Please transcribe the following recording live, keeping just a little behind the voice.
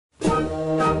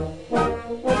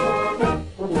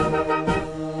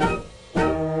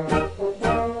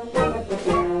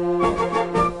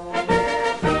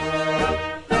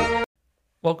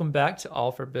Welcome back to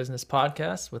All for Business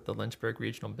podcast with the Lynchburg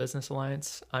Regional Business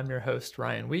Alliance. I'm your host,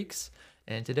 Ryan Weeks,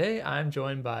 and today I'm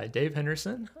joined by Dave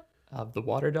Henderson of The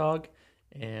Water Dog,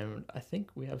 and I think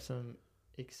we have some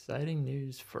exciting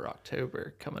news for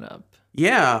October coming up.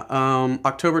 Yeah,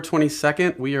 October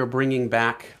 22nd, we are bringing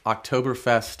back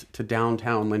Oktoberfest to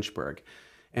downtown Lynchburg.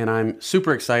 And I'm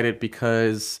super excited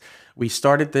because we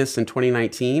started this in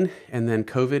 2019 and then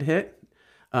COVID hit.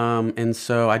 And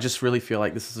so I just really feel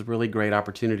like this is a really great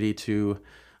opportunity to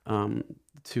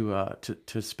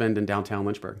spend in downtown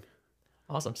Lynchburg.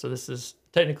 Awesome. So this is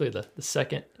technically the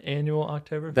second annual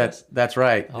Oktoberfest. That's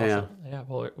right. Awesome. Yeah.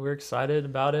 Well, we're excited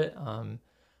about it.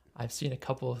 I've seen a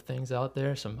couple of things out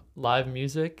there, some live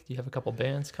music. Do you have a couple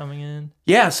bands coming in?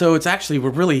 Yeah, so it's actually,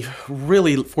 we're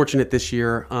really fortunate this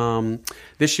year.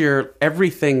 This year,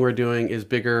 everything we're doing is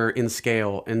bigger in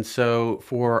scale. And so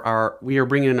we are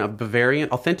bringing in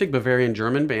authentic Bavarian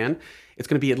German band. It's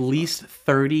going to be at least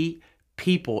 30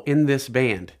 people in this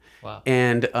band. Wow.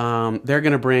 And they're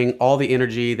going to bring all the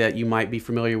energy that you might be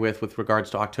familiar with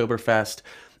regards to Oktoberfest.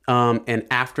 And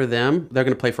after them, they're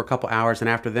going to play for a couple hours. And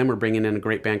after them, we're bringing in a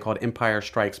great band called Empire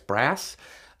Strikes Brass.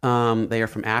 They are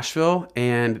from Asheville,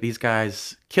 and these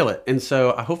guys kill it. And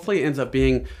so hopefully it ends up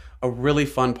being a really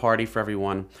fun party for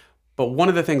everyone. But one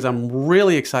of the things I'm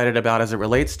really excited about as it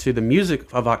relates to the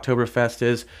music of Oktoberfest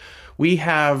is we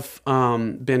have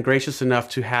been gracious enough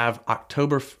to have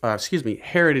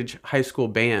Heritage High School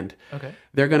Band. Okay.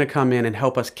 They're going to come in and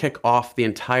help us kick off the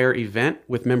entire event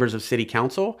with members of City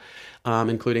Council,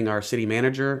 including our city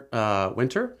manager,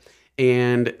 Winter.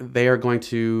 And they are going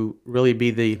to really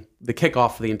be the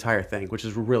kickoff of the entire thing, which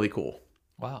is really cool.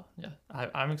 Wow. Yeah.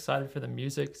 I'm excited for the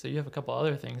music. So you have a couple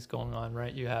other things going on,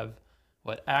 right? You have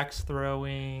axe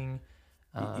throwing,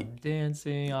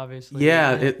 dancing, obviously.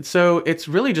 Yeah. So it's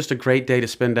really just a great day to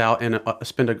spend out and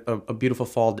spend a beautiful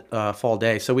fall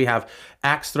day. So we have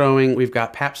axe throwing, we've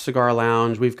got Pabst Cigar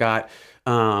Lounge, we've got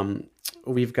obviously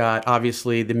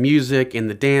the music and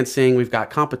the dancing. We've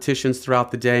got competitions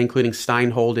throughout the day, including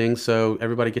Stein holding. So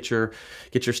everybody get your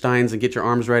Steins and get your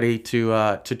arms ready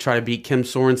to try to beat Kim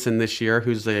Sorensen this year,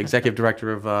 who's the executive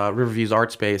director of Riverview's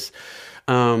Art Space.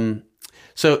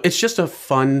 So it's just a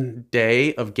fun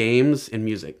day of games and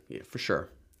music, yeah, for sure.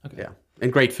 Okay. Yeah,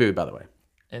 and great food, by the way.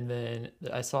 And then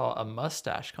I saw a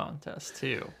mustache contest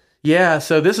too. Yeah,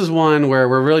 so this is one where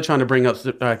we're really trying to bring up,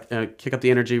 kick up the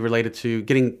energy related to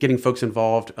getting folks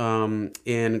involved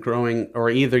in growing or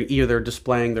either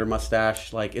displaying their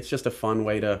mustache. Like, it's just a fun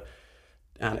way to,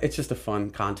 it's just a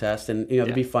fun contest, and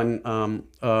there'll be fun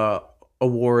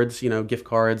awards, gift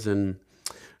cards, and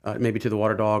maybe to the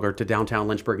Water Dog or to downtown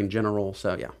Lynchburg in general.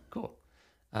 So yeah, cool.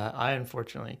 I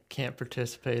unfortunately can't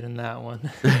participate in that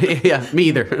one. Yeah, me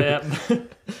either. Yeah.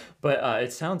 But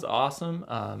it sounds awesome.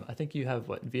 I think you have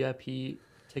VIP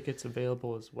tickets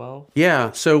available as well.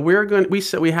 Yeah, so we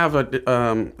have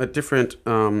a different.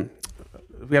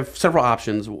 We have several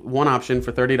options. One option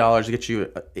for $30 to get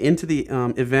you into the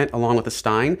event along with a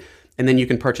Stein, and then you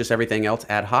can purchase everything else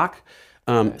ad hoc.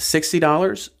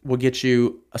 $60 will get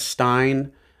you a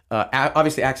Stein.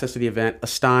 Obviously access to the event, a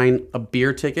Stein, a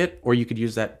beer ticket, or you could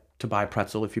use that to buy a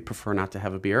pretzel if you prefer not to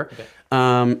have a beer. Okay.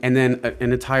 And then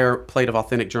an entire plate of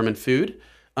authentic German food.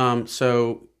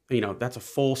 So that's a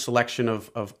full selection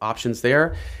of options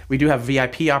there. We do have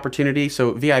VIP opportunity.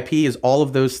 So VIP is all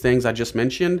of those things I just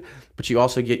mentioned, but you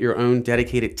also get your own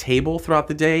dedicated table throughout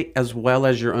the day, as well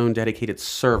as your own dedicated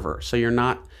server. So you're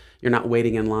not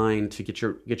waiting in line to get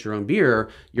your own beer.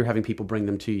 You're having people bring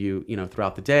them to you,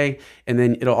 throughout the day. And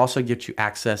then it'll also get you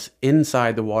access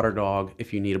inside the Water Dog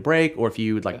if you need a break or if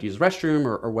you would like to use the restroom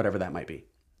or whatever that might be.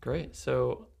 Great.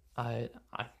 So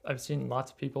I've seen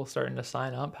lots of people starting to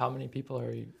sign up. How many people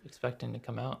are you expecting to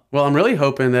come out? Well, I'm really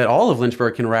hoping that all of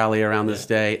Lynchburg can rally around this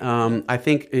day. I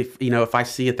think if I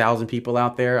see 1,000 people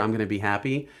out there, I'm going to be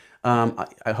happy.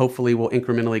 I hopefully will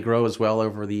incrementally grow as well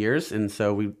over the years. And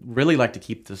so we really like to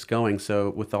keep this going.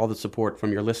 So with all the support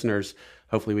from your listeners,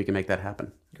 hopefully we can make that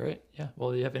happen. Great. Yeah.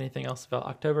 Well, do you have anything else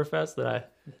about Oktoberfest that I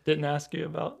didn't ask you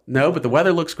about? No, but the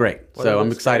weather looks great. So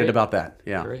I'm excited about that.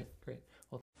 Yeah. Great.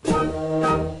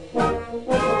 Well,